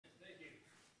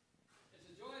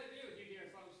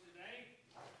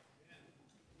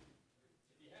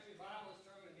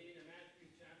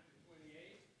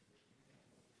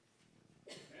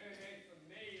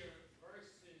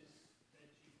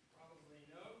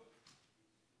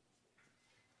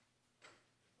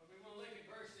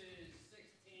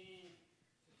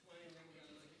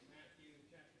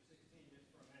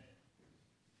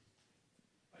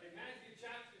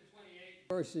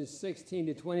verses 16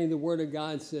 to 20, the Word of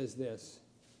God says this.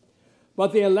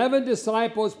 But the 11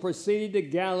 disciples proceeded to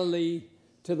Galilee,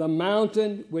 to the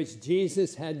mountain which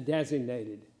Jesus had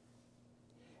designated.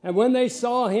 And when they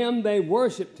saw him, they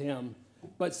worshipped him,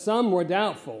 but some were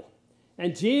doubtful.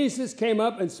 And Jesus came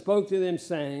up and spoke to them,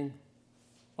 saying,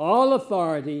 All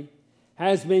authority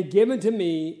has been given to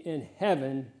me in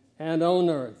heaven and on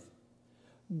earth.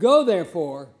 Go,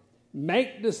 therefore,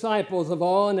 make disciples of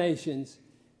all nations,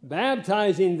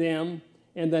 baptizing them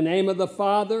in the name of the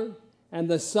Father and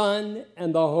the Son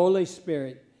and the Holy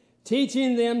Spirit,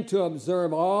 teaching them to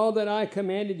observe all that I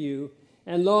commanded you,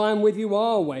 and lo, I'm with you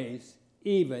always,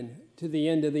 even to the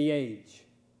end of the age.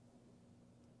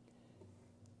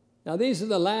 Now, these are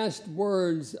the last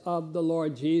words of the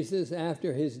Lord Jesus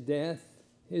after his death,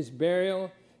 his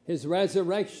burial, his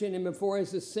resurrection, and before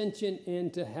his ascension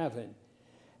into heaven.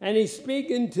 And he's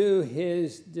speaking to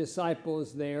his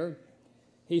disciples there.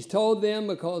 He's told them,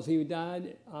 because he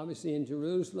died, obviously, in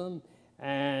Jerusalem,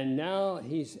 and now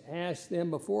he's asked them,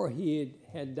 before he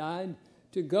had died,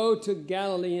 to go to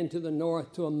Galilee into the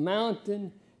north, to a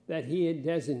mountain that he had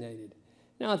designated.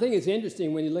 Now, I think it's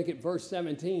interesting when you look at verse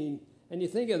 17, and you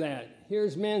think of that.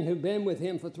 Here's men who've been with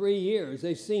him for 3 years.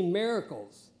 They've seen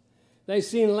miracles. They've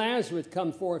seen Lazarus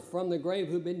come forth from the grave,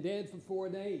 who'd been dead for 4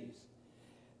 days.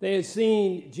 They had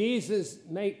seen Jesus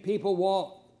make people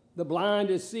walk, the blind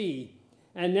to see.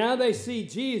 And now they see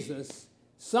Jesus.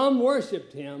 Some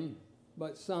worshiped him,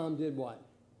 but some did what?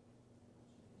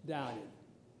 Doubted.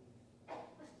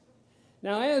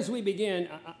 Now, as we begin,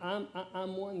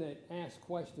 I'm one that asks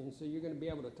questions, so you're going to be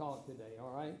able to talk today,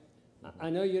 all right?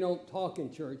 I know you don't talk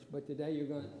in church, but today you're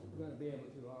going to be able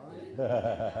to,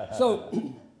 all right?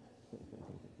 So,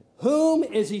 whom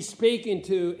is he speaking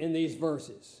to in these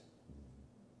verses?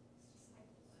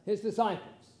 His disciples.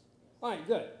 All right,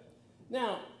 good.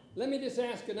 Now, let me just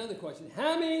ask another question.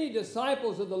 How many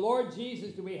disciples of the Lord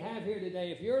Jesus do we have here today?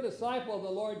 If you're a disciple of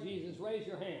the Lord Jesus, raise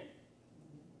your hand.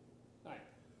 All right.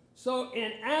 So,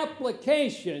 in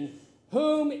application,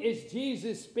 whom is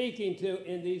Jesus speaking to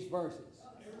in these verses?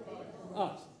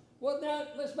 Us. Well, now,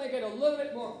 let's make it a little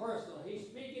bit more personal. He's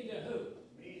speaking to who?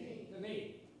 Me. To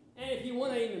me. And if you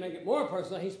want to even make it more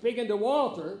personal, he's speaking to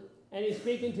Walter, and he's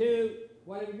speaking to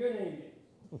whatever your name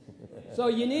is. So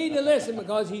you need to listen,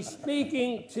 because he's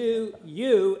speaking to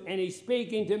you and he's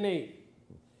speaking to me.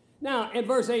 Now, in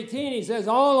verse 18, he says,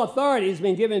 All authority has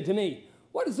been given to me.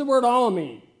 What does the word all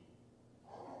mean?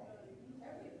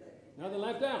 Nothing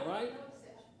left out, right?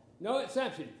 No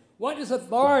exception. What does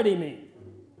authority mean?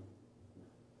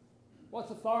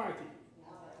 What's authority?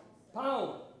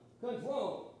 Power,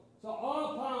 control. So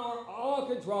all power, all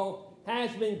control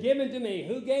has been given to me.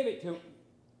 Who gave it to him?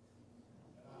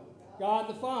 God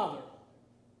the Father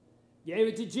gave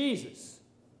it to Jesus.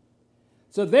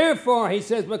 So therefore, he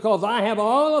says, because I have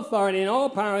all authority and all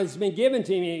power has been given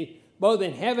to me, both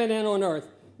in heaven and on earth.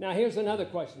 Now, here's another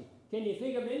question. Can you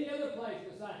think of any other place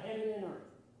besides heaven and earth?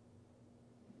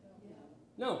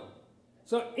 No.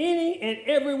 So any and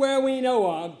everywhere we know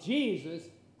of, Jesus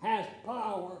has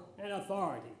power and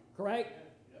authority. Correct?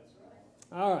 That's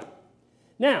right. All right.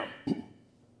 Now,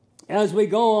 as we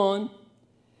go on,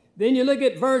 then you look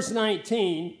at verse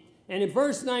 19, and in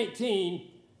verse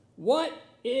 19, what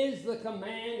is the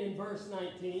command in verse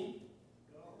 19?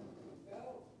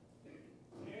 Go.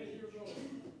 As you're going.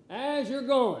 As you're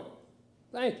going.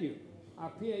 Thank you.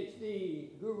 Our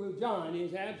PhD guru John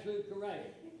is absolutely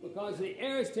correct, because the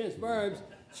aorist tense verbs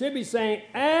should be saying,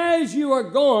 as you are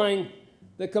going,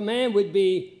 the command would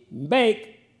be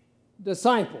make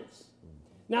disciples.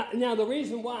 Now the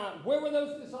reason why, where were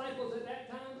those disciples at that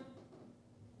time?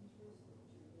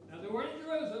 They were in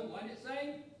Jerusalem. What did it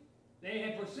say? They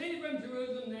had proceeded from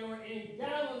Jerusalem. They were in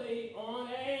Galilee on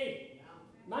a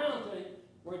mountain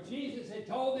where Jesus had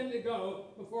told them to go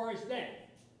before his death.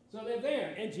 So they're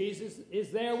there, and Jesus is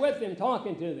there with them,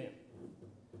 talking to them.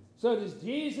 So does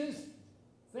Jesus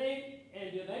think,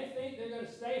 and do they think they're going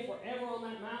to stay forever on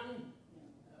that mountain?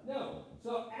 No.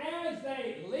 So as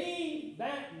they leave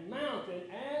that mountain,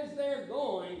 as they're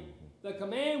going, the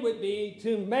command would be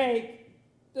to make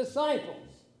disciples.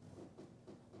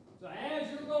 So as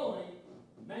you're going,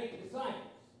 make disciples.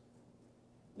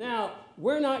 Now,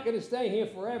 we're not going to stay here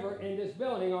forever in this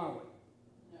building, are we?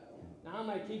 No. Now, I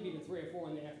might keep you to 3 or 4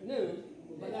 in the afternoon,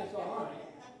 but that's all right.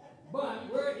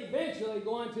 But we're eventually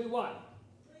going to what?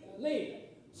 Leave.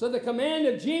 So the command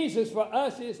of Jesus for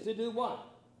us is to do what?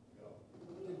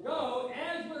 To go,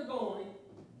 as we're going,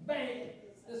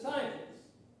 make disciples.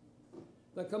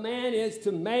 The command is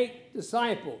to make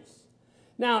disciples.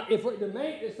 Now, if we're to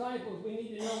make disciples, we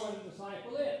need to know what a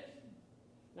disciple is.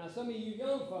 Now, some of you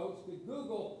young folks could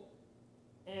Google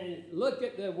and look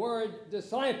at the word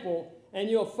disciple, and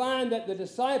you'll find that the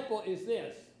disciple is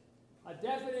this. A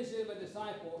definition of a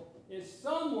disciple is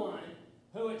someone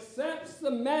who accepts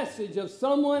the message of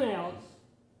someone else,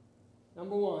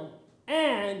 number one,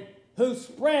 and who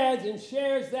spreads and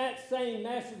shares that same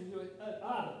message with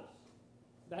others.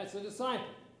 That's a disciple.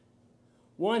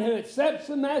 One who accepts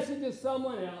the message of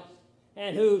someone else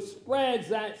and who spreads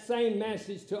that same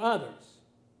message to others.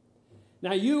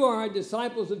 Now, you are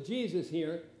disciples of Jesus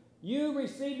here. You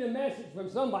received a message from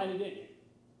somebody, didn't you?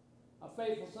 A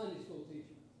faithful Sunday school teacher,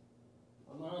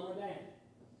 a mom or dad,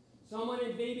 someone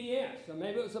in VBS, or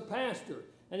maybe it was a pastor,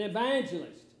 an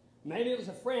evangelist, maybe it was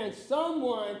a friend.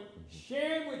 Someone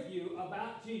shared with you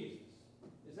about Jesus.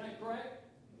 Is that correct?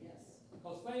 Yes.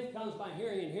 Because faith comes by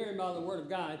hearing, and hearing by the Word of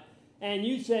God. And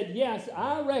you said, yes,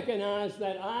 I recognize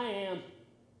that I am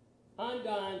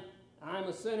undone, I'm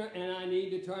a sinner, and I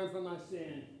need to turn from my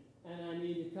sin, and I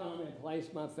need to come and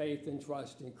place my faith and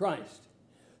trust in Christ.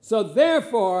 So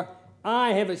therefore,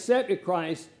 I have accepted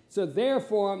Christ, so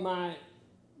therefore my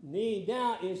need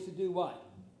now is to do what?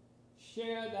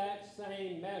 Share that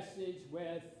same message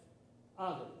with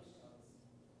others.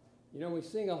 You know, we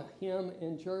sing a hymn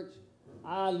in church.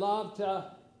 I love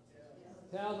to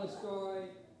tell the story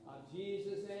of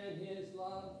Jesus and his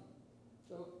love.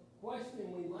 So the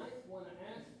question we might want to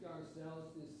ask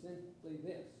ourselves is simply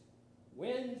this.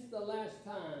 When's the last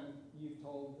time you've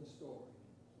told the story?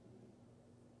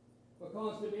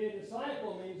 Because to be a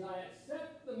disciple means I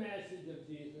accept the message of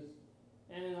Jesus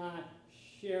and I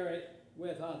share it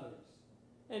with others.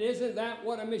 And isn't that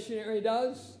what a missionary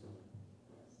does?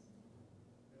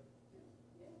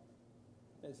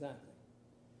 Exactly.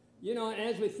 You know,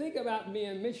 as we think about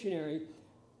being a missionary,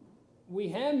 we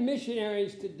have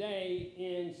missionaries today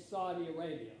in Saudi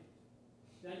Arabia.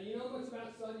 Now, do you know much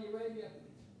about Saudi Arabia?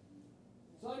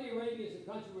 Saudi Arabia is a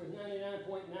country with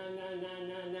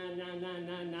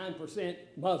 99.999999999%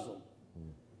 Muslim.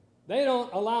 They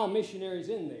don't allow missionaries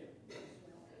in there.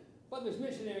 But there's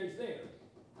missionaries there.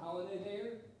 How are they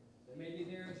there? They may be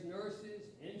there as nurses,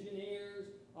 engineers,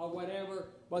 or whatever.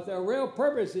 But their real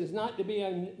purpose is not to be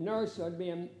a nurse or to be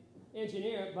an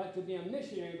engineer, but to be a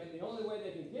missionary. But the only way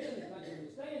they can get in the country and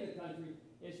stay in the country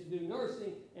is to do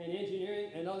nursing and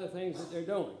engineering and other things that they're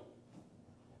doing.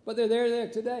 But they're there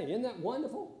today. Isn't that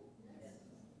wonderful? Yes.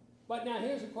 But now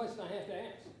here's a question I have to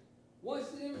ask. What's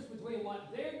the difference between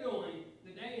what they're doing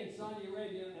today in Saudi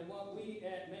Arabia and what we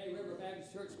at May River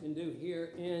Baptist Church can do here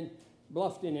in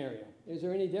Bluffton area? Is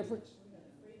there any difference?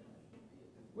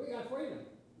 We got freedom.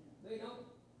 They don't.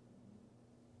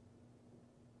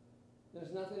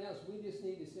 There's nothing else. We just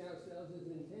need to see ourselves as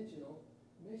intentional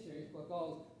missionaries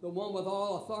because the one with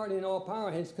all authority and all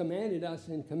power has commanded us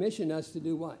and commissioned us to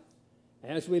do what?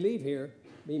 As we leave here,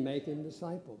 be making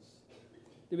disciples.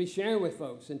 To be sharing with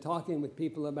folks and talking with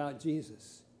people about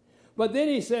Jesus. But then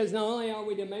he says not only are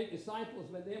we to make disciples,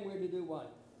 but then we're to do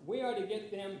what? We are to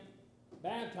get them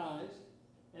baptized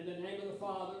in the name of the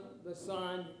Father, the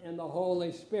Son, and the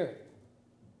Holy Spirit.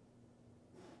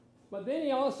 But then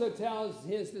he also tells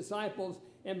his disciples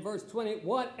in verse 20,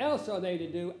 what else are they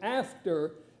to do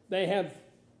after they have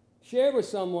shared with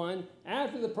someone,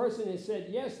 after the person has said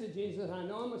yes to Jesus, I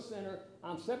know I'm a sinner,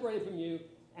 I'm separated from you,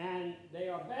 and they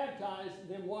are baptized,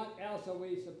 then what else are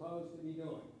we supposed to be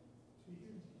doing?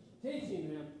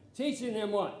 Teaching them. Teaching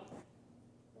them what?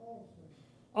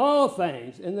 All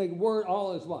things. And the word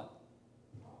all is what?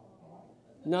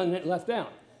 None left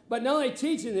out. But not only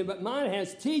teaching them, but mine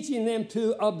has teaching them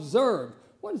to observe.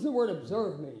 What does the word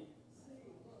observe mean?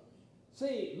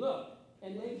 See, look,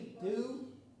 and maybe do.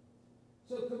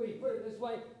 So could we put it this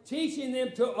way? Teaching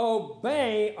them to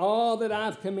obey all that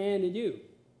I've commanded you.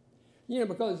 You know,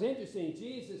 because it's interesting.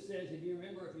 Jesus says, if you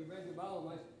remember, if you read your Bible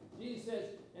much, Jesus says,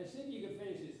 and see if you can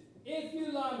finish this. If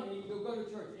you love me, you'll go to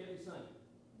church every Sunday.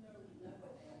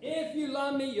 If you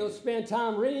love me, you'll spend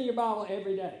time reading your Bible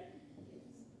every day.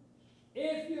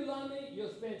 If you love me, you'll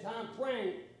spend time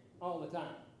praying all the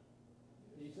time.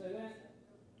 Did he say that?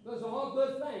 Those are all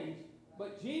good things.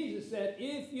 But Jesus said,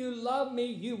 if you love me,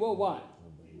 you will what?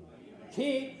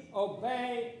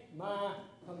 Obey my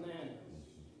commandments.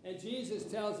 And Jesus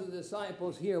tells the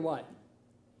disciples here what?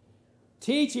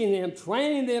 Teaching them,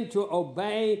 training them to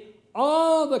obey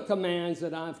all the commands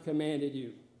that I've commanded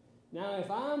you. Now, if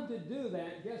I'm to do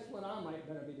that, guess what I might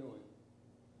better be doing?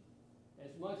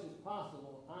 As much as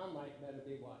possible, I might better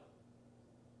be what?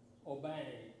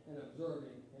 Obeying and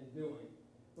observing and doing.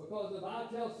 Because if I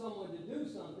tell someone to do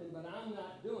something, but I'm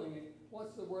not doing it,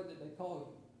 what's the word that they call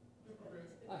them?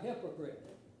 A hypocrite.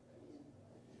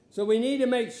 So we need to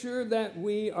make sure that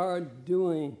we are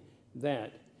doing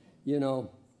that, you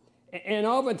know. And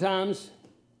oftentimes,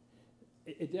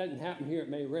 it doesn't happen here at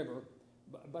May River,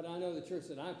 but I know the church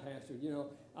that I pastored, you know,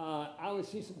 I would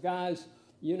see some guys,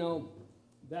 you know,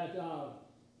 that I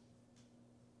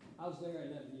was there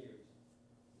 11 years.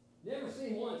 Never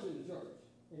seen once in the church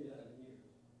in 11 years.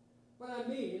 But I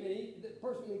mean, the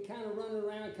person would kind of running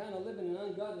around, kind of living an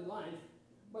ungodly life.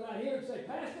 But I hear him say,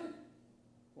 Pastor.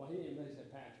 Well, he didn't really say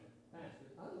pastor. Pastor.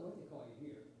 I don't know what they call you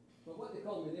here. But what they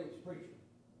called me there was preacher.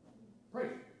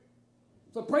 Preacher.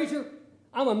 So, preacher,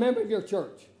 I'm a member of your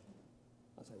church.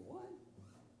 I say, what?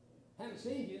 Haven't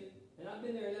seen you, and I've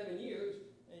been there 11 years,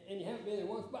 and you haven't been there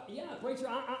once. But yeah, preacher,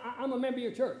 I'm a member of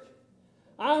your church.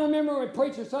 I remember when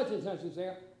preacher such and such was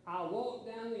there, I walked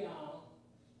down the aisle.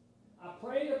 I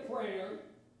prayed a prayer.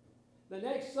 The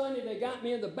next Sunday, they got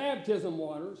me in the baptism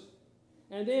waters.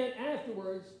 And then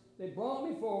afterwards, they brought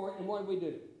me forward, and what did we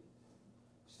do?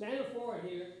 Stand forward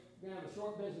here. We're going to have a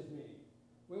short business meeting.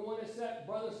 We want to set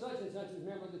brother such and such as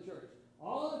member of the church.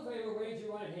 All in favor, raise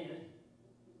your right hand.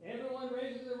 Everyone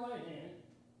raises their right hand.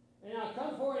 And now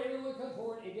come forward, everyone come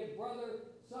forward and give brother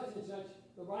such and such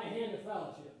the right hand of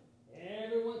fellowship.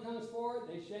 Everyone comes forward,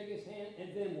 they shake his hand,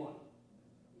 and then what?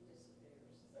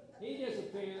 He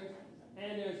disappears,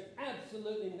 and there's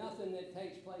absolutely nothing that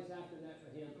takes place after that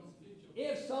for him.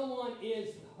 If someone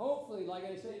is, hopefully, like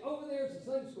I say, over there's a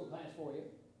Sunday school class for you,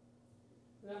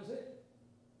 that was it.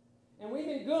 And we've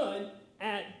been good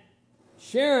at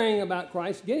sharing about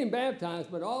Christ, getting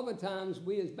baptized, but all the times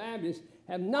we as Baptists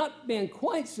have not been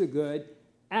quite so good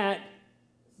at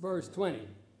verse 20.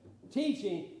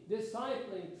 Teaching,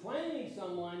 discipling, training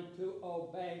someone to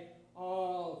obey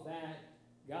all that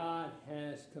God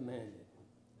has commanded.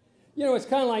 You know, it's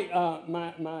kind of like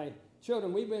my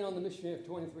children. We've been on the Missionary for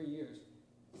 23 years.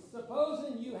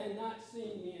 Supposing you had not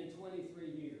seen me in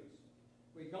 23 years.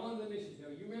 We'd gone to the mission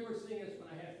field. You remember seeing us when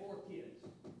I had 4 kids.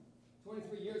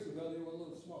 23 years ago, they were a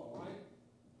little small, right?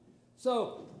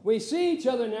 So we see each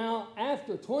other now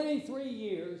after 23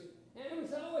 years. And we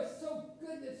say, oh, it's so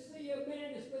good to see you,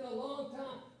 man. It's been a long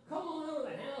time. Come on over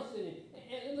to the house and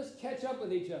let's catch up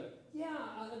with each other. Yeah,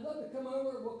 I'd love to come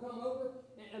over. We'll come over.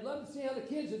 And I'd love to see how the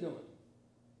kids are doing.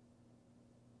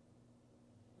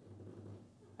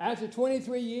 After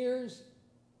 23 years,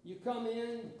 you come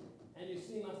in and you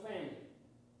see my family.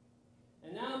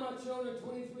 And now my children,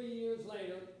 23 years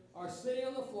later, are sitting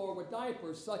on the floor with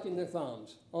diapers sucking their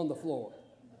thumbs on the floor.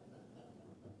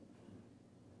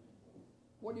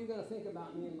 What are you going to think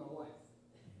about me and my wife?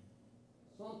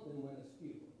 Something went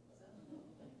askew.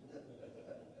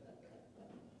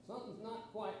 Something's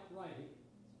not quite right here.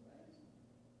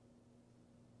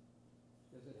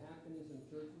 Does it happen in some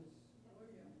churches?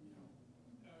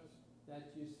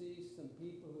 That you see some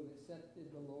people who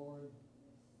accepted the Lord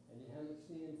and you haven't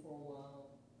seen him for a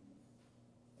while,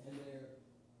 and they're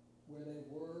where they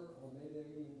were, or maybe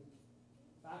they're even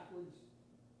backwards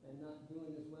and not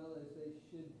doing as well as they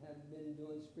should have been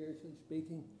doing, spiritually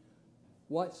speaking.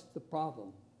 What's the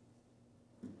problem?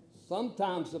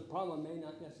 Sometimes the problem may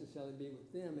not necessarily be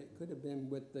with them. It could have been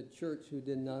with the church who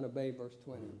did not obey verse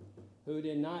 20, who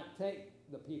did not take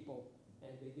the people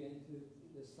and begin to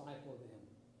disciple them.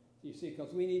 You see,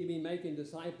 because we need to be making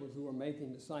disciples who are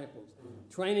making disciples,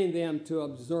 training them to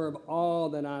observe all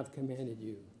that I've commanded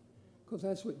you, because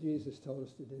that's what Jesus told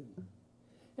us to do.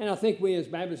 And I think we as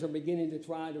Baptists are beginning to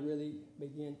try to really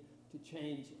begin to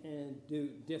change and do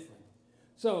different.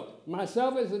 So,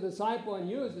 myself as a disciple and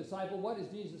you as a disciple, what does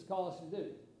Jesus call us to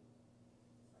do?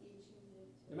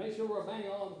 To make sure we're obeying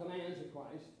all the commands of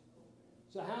Christ.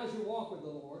 So how's your walk with the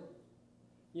Lord?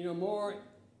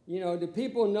 Do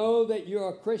people know that you're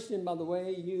a Christian by the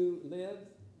way you live?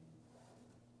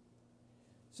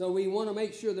 So we want to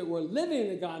make sure that we're living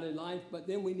a godly life, but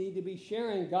then we need to be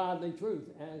sharing godly truth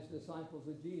as disciples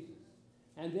of Jesus.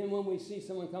 And then when we see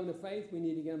someone come to faith, we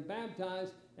need to get them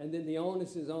baptized, and then the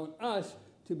onus is on us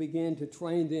to begin to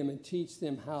train them and teach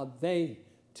them how they,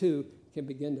 too, can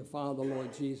begin to follow the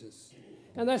Lord Jesus.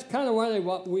 And that's kind of really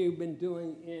what we've been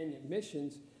doing in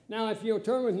missions. Now, if you'll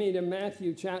turn with me to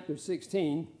Matthew chapter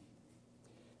 16,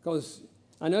 because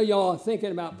I know y'all are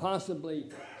thinking about possibly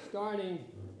starting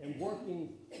and working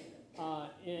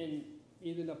in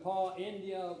either Nepal,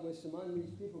 India, with some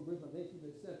unreached people group. I think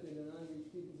you've accepted an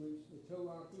unreached people group, the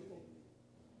Torah people.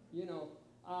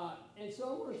 And so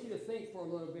I want you to think for a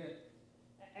little bit.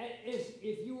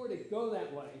 If you were to go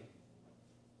that way,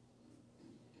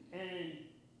 and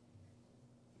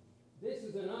this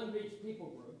is an unreached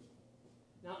people group.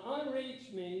 Now,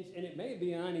 unreached means, and it may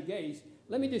be unengaged.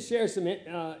 Let me just share some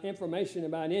information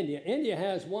about India. India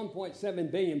has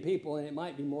 1.7 billion people, and it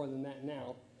might be more than that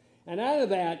now. And out of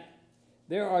that,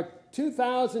 there are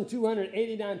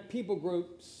 2,289 people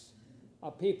groups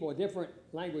people, different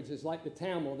languages like the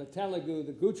Tamil, the Telugu,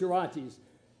 the Gujaratis.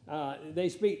 They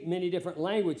speak many different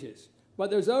languages. But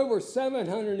there's over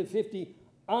 750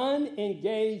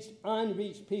 unengaged,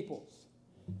 unreached peoples.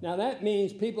 Now that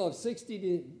means people of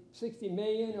 60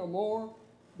 million or more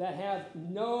that have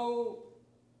no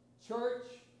church,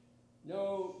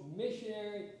 no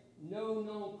missionary, no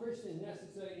known Christian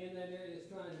necessarily in that area that's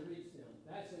trying to reach them.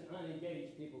 That's an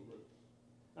unengaged people group.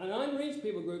 An unreached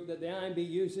people group that the NAMB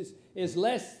uses is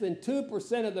less than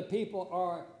 2% of the people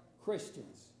are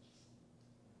Christians.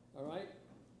 All right?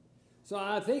 So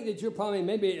I think that you're probably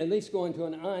maybe at least going to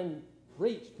an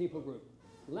unreached people group.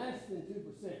 Less than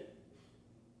 2%.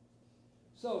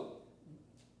 So,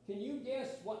 can you guess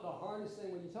what the hardest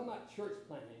thing, when you talk about church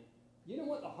planting, you know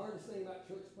what the hardest thing about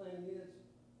church planting is?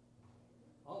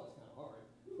 Oh, it's kind of hard.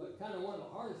 But kind of one of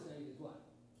the hardest things is what?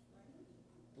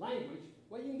 Language.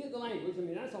 Well, you can get the language. I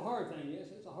mean, that's a hard thing. Yes,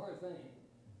 it's a hard thing.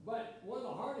 But one of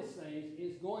the hardest things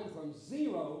is going from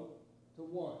 0 to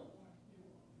 1.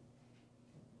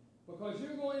 Because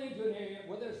you're going into an area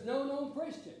where there's no known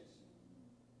Christians.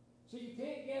 So you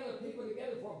can't gather people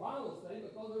together for a Bible study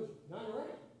because there's none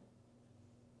around.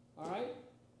 All right?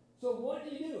 So what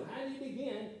do you do? How do you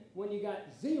begin when you got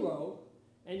 0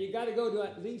 and you got to go to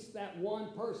at least that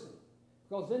one person?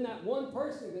 Because then that one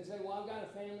person can say, well, I've got a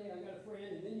family, I've got a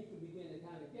friend, and then you can begin to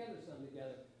kind of gather some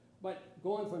together. But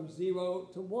going from 0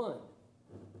 to 1.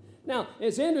 Now,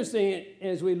 it's interesting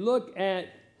as we look at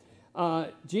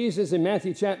Jesus in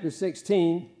Matthew chapter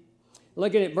 16,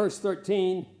 looking at verse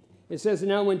 13, it says,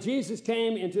 now when Jesus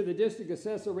came into the district of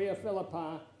Caesarea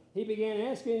Philippi, he began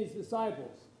asking his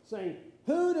disciples, saying,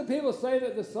 who do people say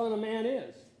that the Son of Man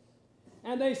is?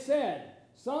 And they said,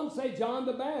 some say John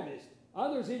the Baptist,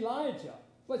 others Elijah,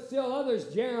 but still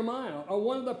others Jeremiah or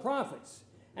one of the prophets.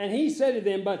 And he said to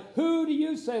them, but who do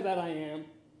you say that I am?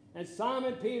 And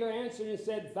Simon Peter answered and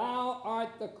said, thou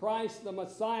art the Christ, the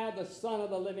Messiah, the Son of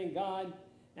the living God.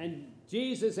 And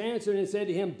Jesus answered and said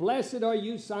to him, blessed are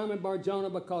you, Simon Bar-Jonah,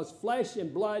 because flesh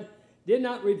and blood did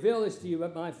not reveal this to you,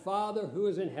 but my Father who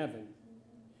is in heaven.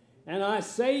 And I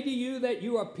say to you that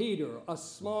you are Peter, a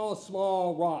small,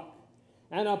 small rock.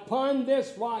 And upon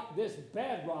this rock, this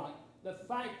bedrock, the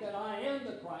fact that I am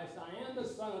the Christ, I am the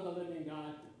Son of the living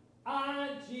God, I,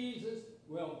 Jesus,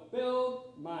 will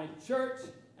build my church,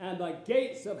 and the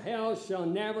gates of hell shall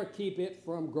never keep it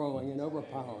from growing and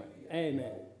overpowering.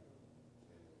 Amen.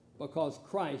 Because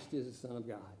Christ is the Son of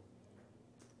God.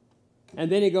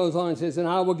 And then he goes on and says, and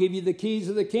I will give you the keys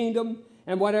of the kingdom,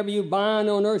 and whatever you bind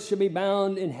on earth shall be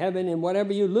bound in heaven, and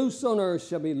whatever you loose on earth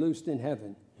shall be loosed in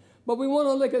heaven. But we want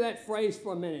to look at that phrase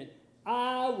for a minute.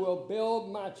 I will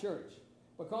build my church.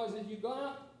 Because as you go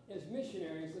out as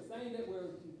missionaries, the thing that we're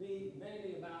to be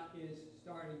mainly about is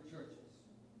starting churches.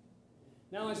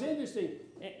 Now it's interesting,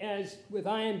 as with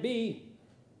IMB,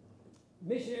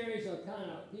 missionaries are kind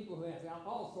of people who have got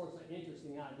all sorts of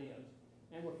interesting ideas,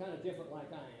 and we're kind of different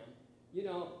like I am, you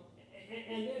know,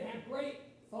 and they have great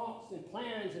thoughts and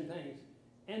plans and things.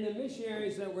 And the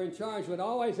missionaries that were in charge would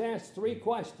always ask 3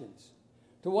 questions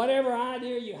to whatever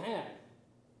idea you had.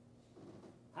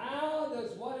 How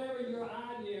does whatever your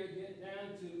idea get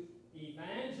down to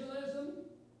evangelism,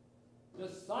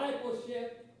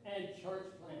 discipleship, and church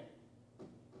planting?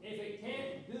 If it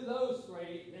can't do those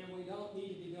 3, then we don't need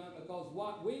to be doing it, because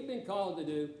what we've been called to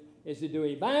do is to do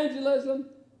evangelism,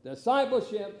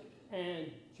 discipleship,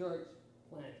 and church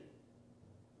planting.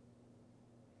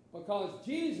 Because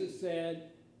Jesus said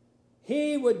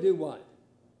he would do what?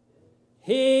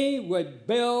 He would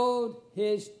build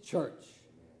his church,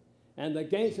 and the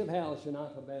gates of hell shall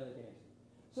not prevail against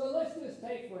it. So let's just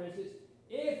take, for instance,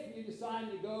 if you decide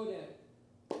to go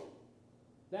to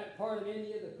that part of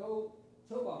India, the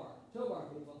Tobar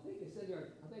people. I think they said there,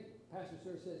 I think Pastor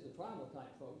Sir says the tribal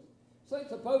type folks. So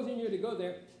supposing you're to go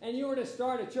there and you were to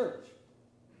start a church.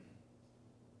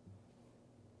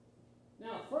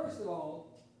 Now, first of all,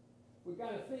 we've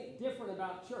got to think different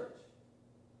about church.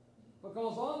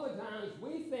 Because all the times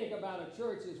we think about a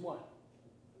church as what?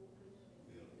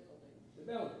 The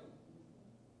building.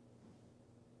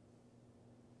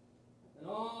 And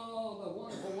all the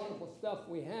wonderful, wonderful stuff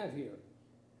we have here.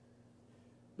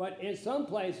 But in some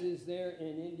places there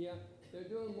in India, they're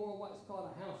doing more what's called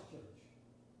a house church.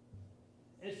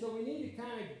 And so we need to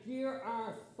kind of gear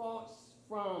our thoughts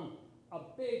from a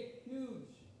big,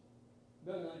 huge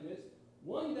building like this.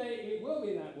 One day it will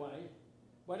be that way,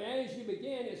 but as you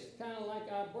begin, it's kind of like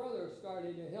our brother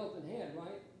started in Hilton Head,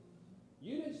 right?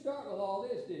 You didn't start with all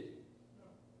this, did you?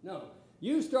 No.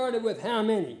 You started with how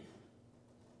many?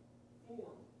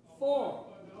 4.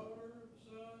 My daughter,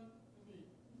 son, and me.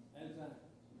 That's right.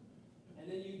 And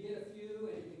then you get a few,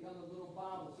 and it becomes a little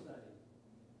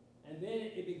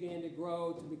began to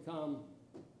grow to become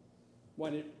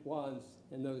what it was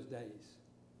in those days.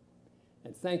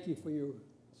 And thank you for your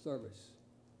service.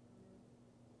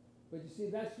 But you see,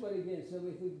 that's what, again, so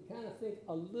if we kind of think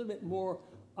a little bit more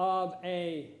of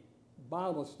a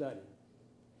Bible study.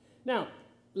 Now,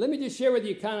 let me just share with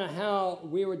you kind of how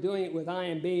we were doing it with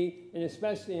NAMB, and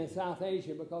especially in South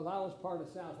Asia, because I was part of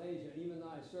South Asia. Even though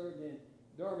I served in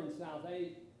Durban, South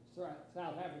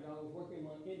Africa, I was working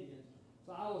among Indians.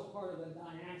 So I was part of the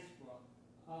diaspora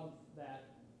of that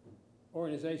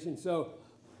organization. So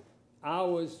I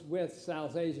was with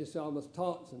South Asia, so I was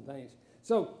taught some things.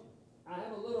 So I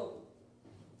have a little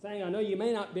thing. I know you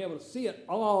may not be able to see it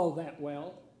all that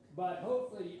well, but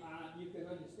hopefully you can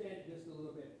understand it just a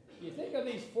little bit. You think of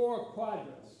these 4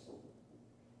 quadrants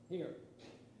here.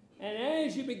 And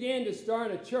as you begin to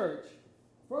start a church,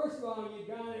 first of all, you've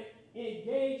got to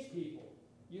engage people.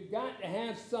 You've got to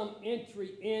have some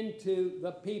entry into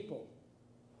the people.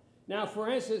 Now, for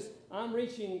instance, I'm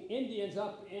reaching Indians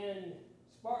up in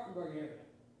Spartanburg area.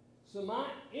 So my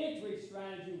entry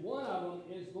strategy, one of them,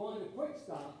 is going to quick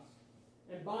stops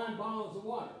and buying bottles of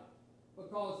water.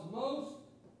 Because most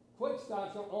quick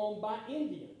stops are owned by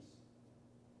Indians.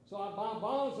 So I buy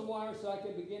bottles of water so I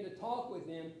can begin to talk with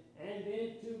them and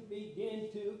then to begin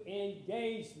to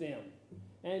engage them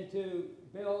and to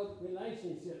build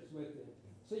relationships with them.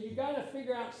 So you've got to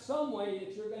figure out some way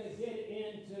that you're going to get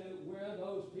into where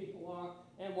those people are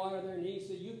and what are their needs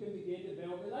so you can begin to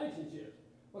build relationships.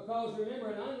 Because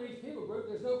remember, in an unreached people group,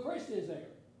 there's no Christians there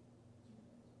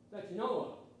that you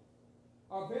know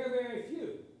of, or very, very few.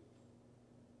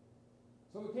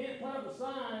 So we can't put up a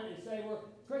sign and say, well,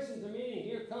 Christians are meeting,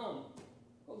 here come.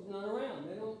 Well, there's none around.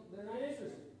 They're not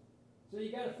interested. So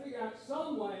you got to figure out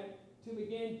some way to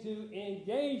begin to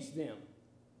engage them.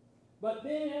 But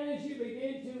then as you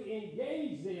begin to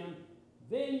engage them,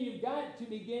 then you've got to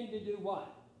begin to do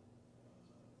what?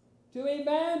 To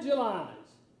evangelize.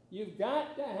 You've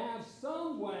got to have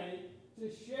some way to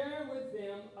share with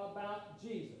them about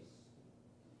Jesus.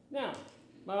 Now,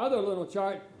 my other little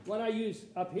chart, what I use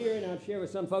up here, and I've shared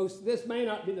with some folks, this may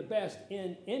not be the best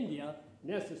in India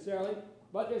necessarily,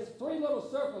 but there's 3 little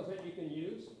circles that you can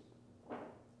use.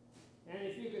 And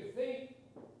if you could think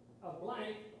of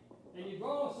blank, and you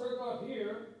draw a circle up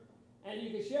here, and you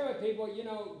can share with people, you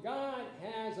know, God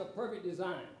has a perfect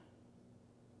design.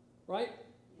 Right?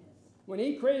 Yes. When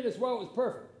he created this world, it was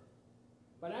perfect.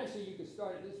 But actually, you could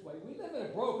start it this way. We live in a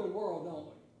broken world, don't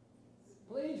we?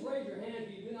 Please raise your hand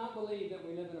if you do not believe that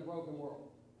we live in a broken world.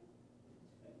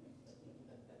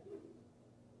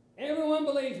 Everyone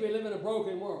believes we live in a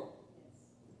broken world.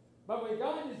 But when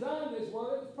God designed this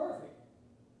world, it was perfect.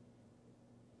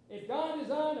 If God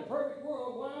designed a perfect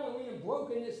world, why are we in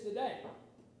brokenness today?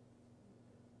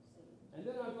 And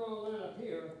then I draw a line up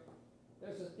here.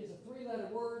 It's a 3-letter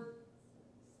word.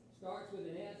 Starts with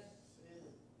an S,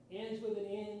 ends with an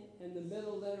N, and the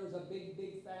middle letter is a big,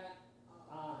 big, fat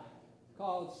I.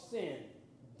 Called sin.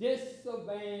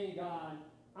 Disobeying God.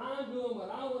 I'm doing what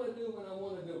I want to do when I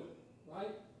want to do it. Right?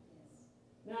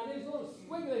 Yes. Now, these little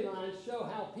squiggly lines show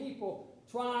how people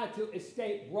try to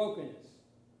escape brokenness.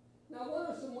 Now, what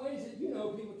are some ways that you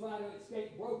know people try to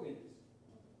escape brokenness?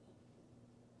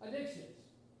 Addictions.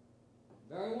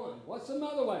 Very one. What's some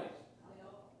other ways?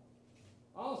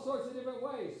 All sorts of different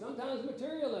ways. Sometimes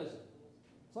materialism.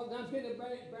 Sometimes getting a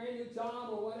brand new job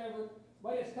or whatever.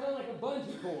 But it's kind of like a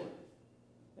bungee cord.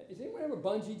 Has anyone ever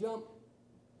bungee jump?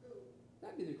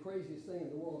 That'd be the craziest thing in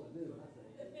the world to do,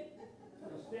 I think. You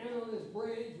know, stand on this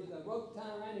bridge with a rope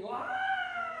tied around you, ah!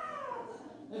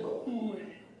 And boom!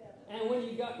 And when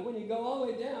you go all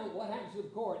the way down, what happens to the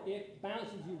cord? It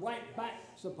bounces you right back,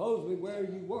 supposedly, where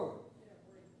you were.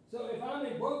 So if I'm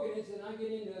in brokenness and I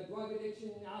get into drug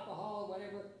addiction, alcohol,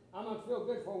 whatever, I'm going to feel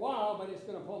good for a while, but it's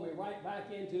going to pull me right back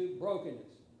into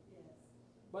brokenness. Yes.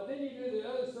 But then you do the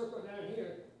other circle down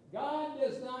here. God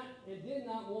does not and did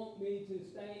not want me to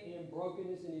stay in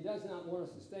brokenness, and he does not want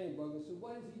us to stay in brokenness. So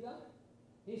what has he done?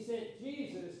 He sent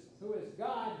Jesus, who is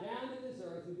God, down to this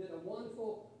earth, who did a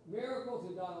wonderful miracles,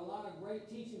 who got a lot of great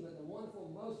teaching, but the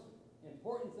wonderful, most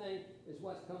important thing is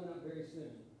what's coming up very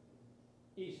soon.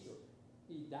 Easter.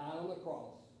 He died on the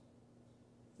cross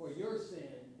for your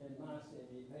sin and my sin.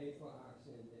 He paid for our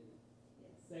sin, didn't he?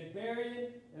 Yes. They buried him,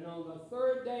 and on the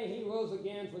 3rd day, he rose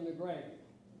again from the grave.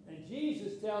 And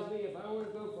Jesus tells me if I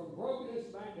want to go from brokenness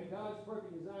back to God's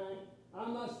perfect design, I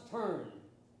must turn.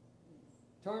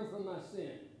 Turn from my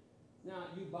sin. Now,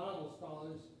 you Bible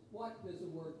scholars, what does the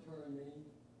word turn mean?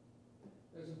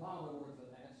 There's a Bible word for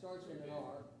that. It starts with an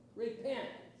R. Repent.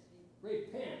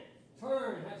 Repent.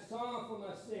 Turn. Have sorrow for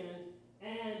my sin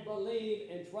and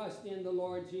believe and trust in the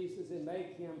Lord Jesus and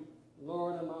make him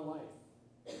Lord of my life.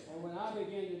 And when I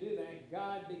begin to do that,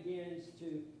 God begins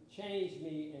to change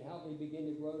me and help me begin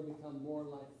to grow to become more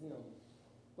like Him.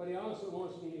 But He also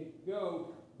wants me to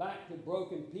go back to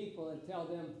broken people and tell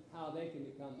them how they can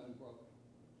become unbroken.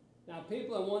 Now,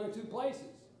 people are one or two places.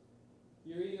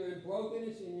 You're either in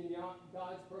brokenness and in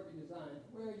God's perfect design.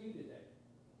 Where are you today?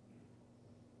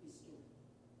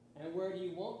 And where do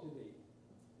you want to be?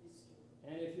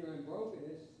 And if you're in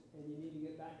brokenness and you need to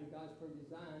get back to God's perfect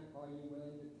design, are you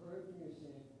willing to turn from your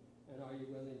sin? And are you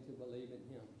willing to believe in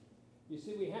Him? You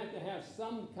see, we have to have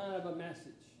some kind of a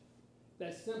message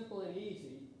that's simple and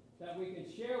easy that we can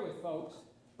share with folks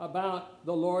about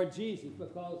the Lord Jesus,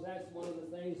 because that's one of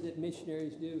the things that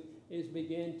missionaries do, is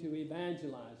begin to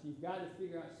evangelize. You've got to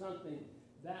figure out something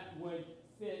that would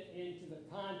fit into the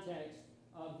context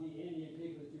of the Indian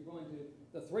people that you're going to.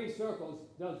 The Three Circles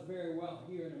does very well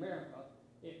here in America.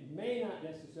 It may not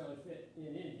necessarily fit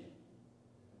in India.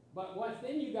 But what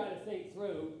then you got to think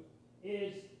through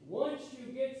is, once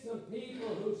you get some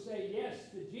people who say yes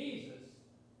to Jesus,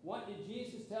 what did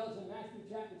Jesus tell us in Matthew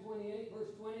chapter 28, verse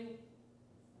 20?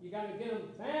 You got to get them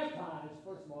baptized,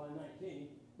 first of all, in 19.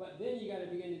 But then you got to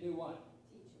begin to do what?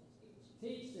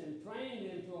 Teach them, train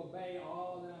them to obey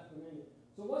all that I commanded.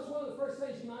 So what's one of the first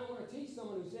things you might want to teach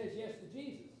someone who says yes to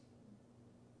Jesus?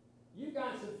 You've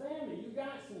got some family, you've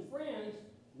got some friends.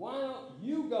 Why don't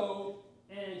you go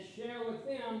and share with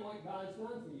them what God's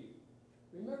done for you?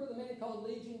 Remember the man called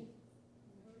Legion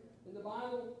in the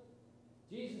Bible?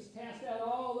 Jesus cast out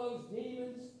all those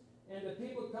demons, and the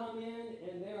people come in,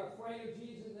 and they're afraid of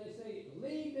Jesus. They say,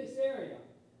 leave this area.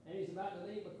 And he's about to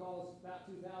leave because about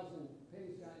 2,000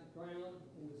 pigs got drowned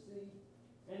in the sea.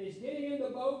 And he's getting in the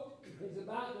boat. He's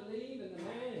about to leave, and the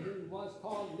man who was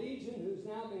called Legion, who's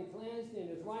now been cleansed in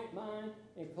his right mind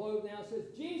and clothed now, says,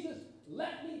 Jesus,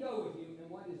 let me go with you. And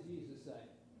what does Jesus say?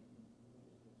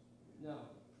 No.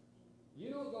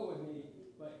 You don't go with me,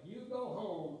 but you go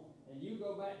home, and you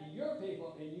go back to your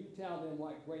people, and you tell them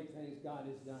what great things God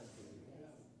has done for you.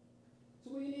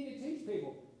 So we need to teach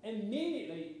people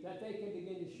immediately that they can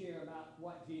begin to share about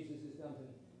what Jesus has done for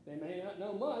them. They may not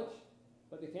know much,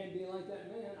 but they can't be like that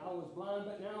man. I was blind,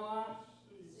 but now I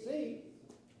see.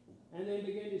 And then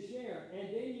begin to share.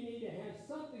 And then you need to have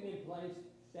something in place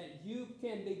that you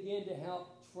can begin to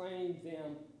help train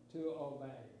them to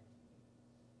obey.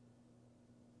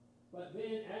 But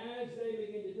then as they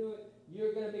begin to do it,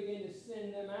 you're going to begin to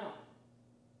send them out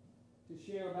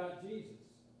to share about Jesus.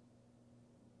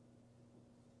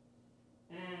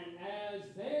 And as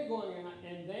they're going out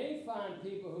and they find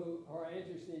people who are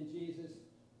interested in Jesus,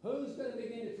 who's going to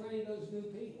begin to train those new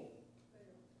people?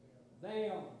 They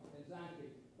are,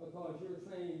 exactly, because you're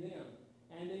training them.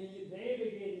 And then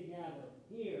they begin to gather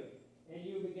here, and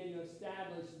you begin to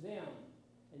establish them.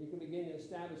 And you can begin to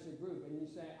establish a group. And you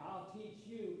say, I'll teach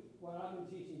you what I've been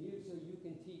teaching you so you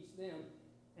can teach them.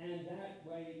 And that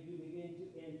way you begin to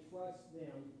entrust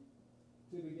them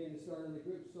to begin to start in the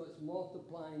group. So it's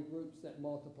multiplying groups that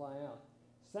multiply out.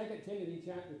 2 Timothy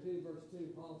chapter 2, verse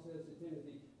 2, Paul says to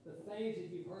Timothy, the things that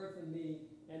you've heard from me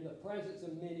and the presence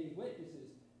of many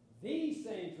witnesses, these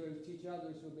same truths teach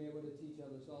others who will be able to teach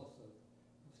others also.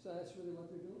 So that's really what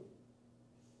they're doing.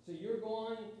 So you're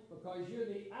going, because you're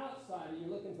the outsider,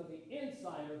 you're looking for the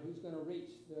insider who's going to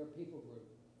reach their people group.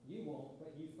 You won't,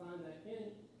 but you find that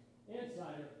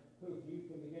insider who you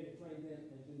can begin to train them,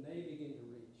 and then they begin to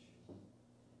reach.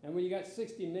 And when you got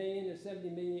 60 million or 70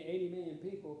 million, 80 million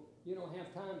people, you don't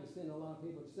have time to send a lot of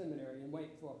people to seminary and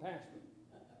wait for a pastor.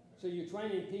 So you're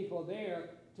training people there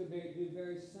to do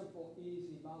very simple,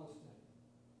 easy Bible study.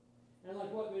 And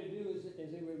like what they do is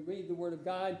they would read the Word of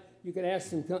God, you could ask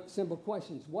some simple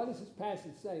questions. What does this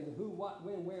passage say? The who, what,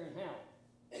 when, where, and how.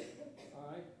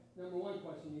 All right? Number one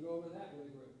question, you go over that with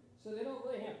the group. So they don't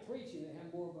really have preaching. They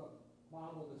have more of a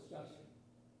Bible discussion.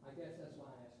 I guess that's why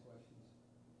I ask questions.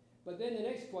 But then the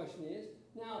next question is,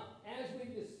 now, as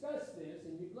we've discussed this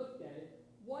and you've looked at it,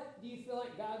 what do you feel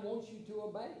like God wants you to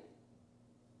obey?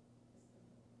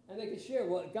 And they can share,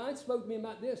 well, God spoke to me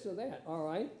about this or that, all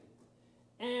right?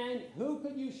 And who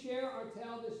could you share or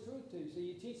tell this truth to? So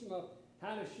you teach them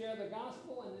how to share the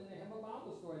gospel, and then they have a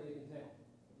Bible story they can tell.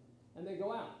 And they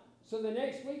go out. So the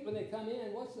next week when they come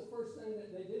in, what's the first thing that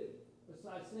they do?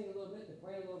 Besides sing a little bit, they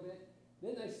pray a little bit.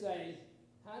 Then they say,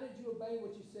 how did you obey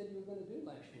what you said you were going to do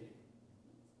last week?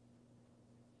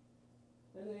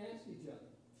 And they ask each other.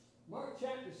 Mark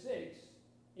chapter 6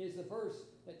 is the verse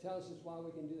that tells us why we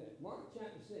can do that. Mark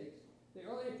chapter 6, the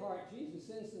earlier part, Jesus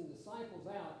sends some disciples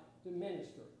out to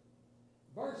minister.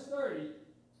 Verse 30,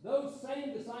 those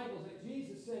same disciples that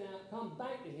Jesus sent out come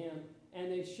back to him,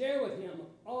 and they share with him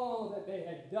all that they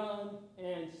had done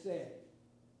and said.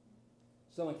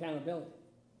 some accountability.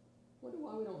 Wonder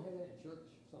why we don't have that in church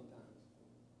sometimes.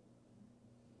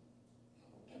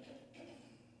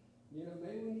 You know,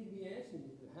 maybe we need to be asking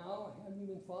you, how have you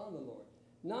been following the Lord?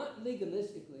 Not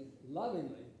legalistically,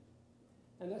 lovingly.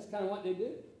 And that's kind of what they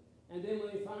do. And then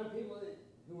when they find people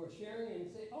who are sharing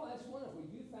and say, oh, that's wonderful,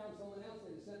 you found someone else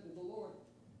that accepted the Lord.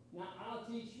 Now I'll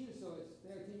teach you, so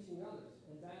they're teaching others.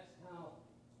 And that's how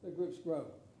the groups grow.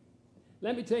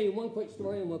 Let me tell you one quick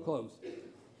story and we'll close.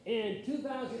 In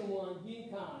 2001, Yin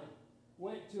Kai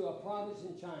went to a province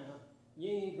in China,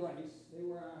 Yin and Grace. They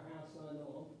were at our house, so I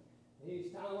know them.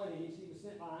 He's Taiwanese. He was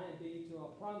sent by INB to a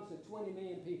province of 20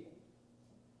 million people.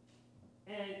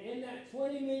 And in that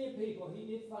 20 million people, he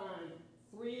did find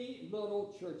 3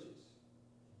 little churches.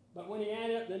 But when he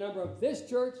added up the number of this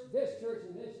church, and this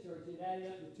church, it added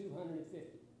up to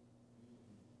 250.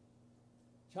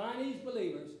 Chinese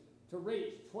believers to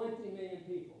reach 20 million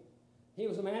people. He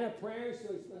was a man of prayer,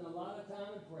 so he spent a lot of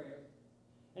time in prayer.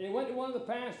 And he went to one of the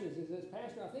pastors and says,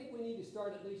 Pastor, I think we need to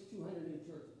start at least 200 new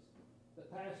churches. The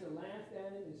pastor laughed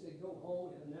at him and said, go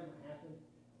home, it'll never happen.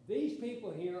 These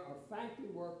people here are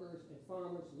factory workers and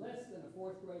farmers, less than a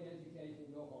 4th grade education,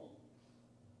 go home.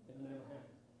 It'll never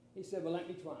happen. He said, well, let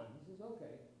me try. He says,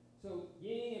 okay. So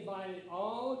Ying invited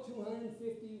all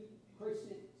 250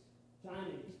 Christian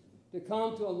Chinese to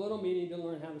come to a little meeting to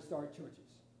learn how to start churches.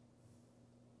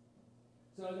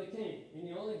 So they came, and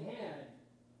he only had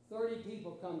 30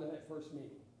 people come to that first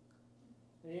meeting.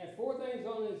 And he had 4 things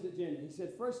on his agenda. He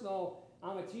said, first of all,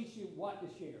 I'm going to teach you what to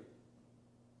share.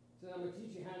 He said, I'm going to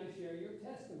teach you how to share your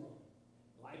testimony.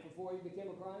 Life before you became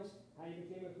a Christ, how you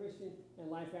became a Christian, and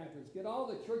life afterwards. Get all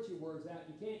the churchy words out.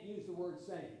 You can't use the word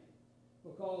saved.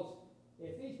 Because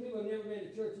if these people have never been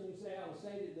to church and you say, I was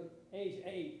saved at the age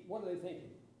 8, what are they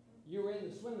thinking? You were in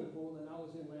the swimming pool that I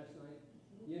was in last night,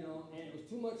 you know, and it was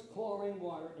too much chlorine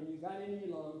water, and you got in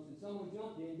your lungs, and someone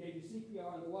jumped in, gave you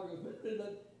CPR, and the water goes,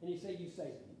 and you say you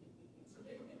saved.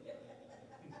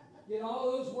 Get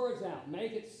all those words out.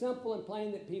 Make it simple and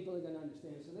plain that people are going to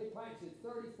understand. So they practiced it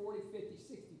 30, 40, 50,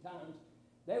 60 times.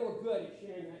 They were good at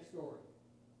sharing that story.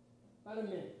 About a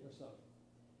minute or so.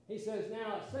 He says,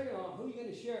 now, second of all, who are you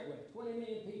going to share it with? 20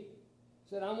 million people. He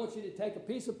said, I want you to take a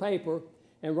piece of paper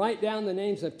and write down the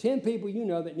names of 10 people you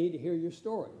know that need to hear your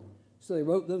story. So they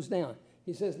wrote those down.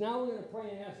 He says, now we're going to pray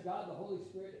and ask God, the Holy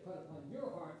Spirit, to put upon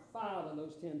your heart 5 of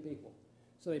those 10 people.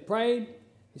 So they prayed.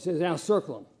 He says, now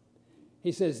circle them.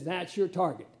 He says, that's your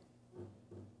target.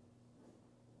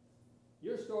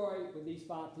 Your story with these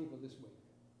 5 people this week.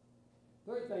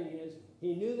 Third thing is,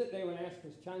 he knew that they would ask,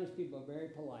 because Chinese people are very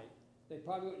polite. They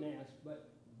probably wouldn't ask, but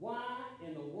why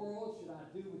in the world should I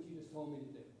do what you just told me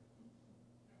to do?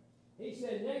 He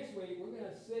said, next week, we're going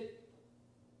to sit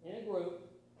in a group,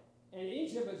 and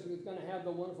each of us is going to have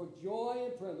the wonderful joy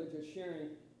and privilege of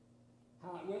sharing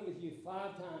how it went with you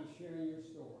 5 times, sharing your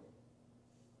story.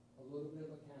 A little bit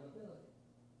of accountability.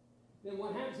 Then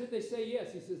what happens if they say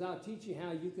yes? He says, I'll teach you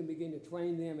how you can begin to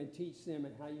train them and teach them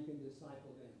and how you can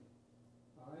disciple them.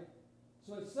 All right?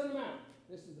 So send them out.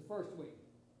 This is the first week.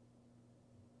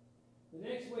 The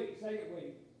next week, second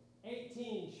week,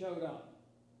 18 showed up.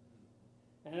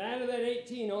 And out of that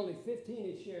 18, only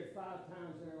 15 had shared 5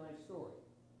 times their life story.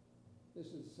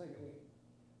 This is the second week.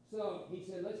 So he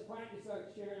said, let's practice our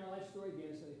sharing our life story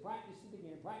again. So they practiced it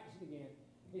again,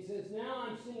 He says, now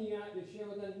I'm sending you out to share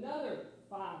with another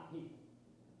 5 people.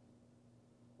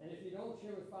 And if you don't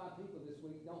share with 5 people this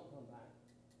week, don't come back.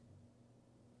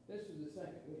 This was the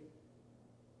second week.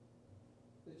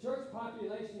 The church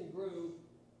population grew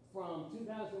from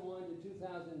 2001 to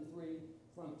 2003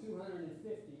 from 250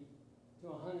 to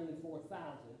 104,000.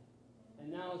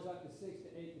 And now it's up to 6 to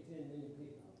 8 to 10 million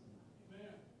people.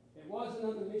 Amen. It wasn't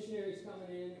other missionaries coming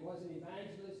in. It wasn't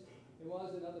evangelists. It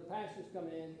wasn't other pastors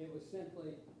coming in. It was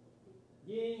simply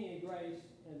Ying and Grace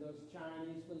and those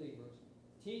Chinese believers,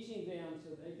 teaching them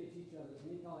so they could teach others.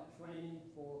 And we call it training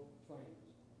for trainers.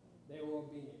 They were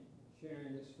obedient,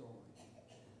 sharing this story.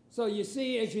 So you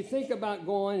see, as you think about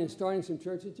going and starting some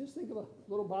churches, just think of a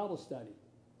little Bible study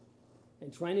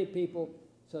and training people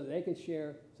so they can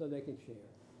share,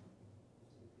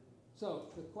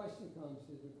 So the question comes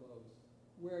as we close,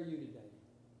 where are you today?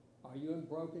 Are you in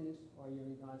brokenness or are you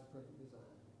in God's perfect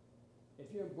design?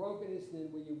 If you're in brokenness, then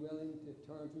were you willing to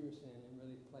turn from your sin and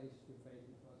really place your faith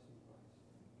and trust in Christ?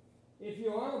 If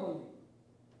you are a believer,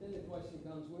 then the question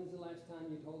comes, when's the last time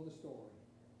you told the story?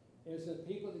 Is there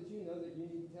people that you know that you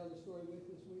need to tell the story with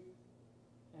this week?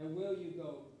 And will you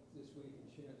go this week and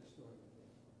share the story with them?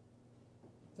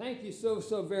 Thank you so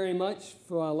very much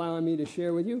for allowing me to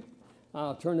share with you.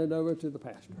 I'll turn it over to the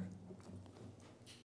pastor.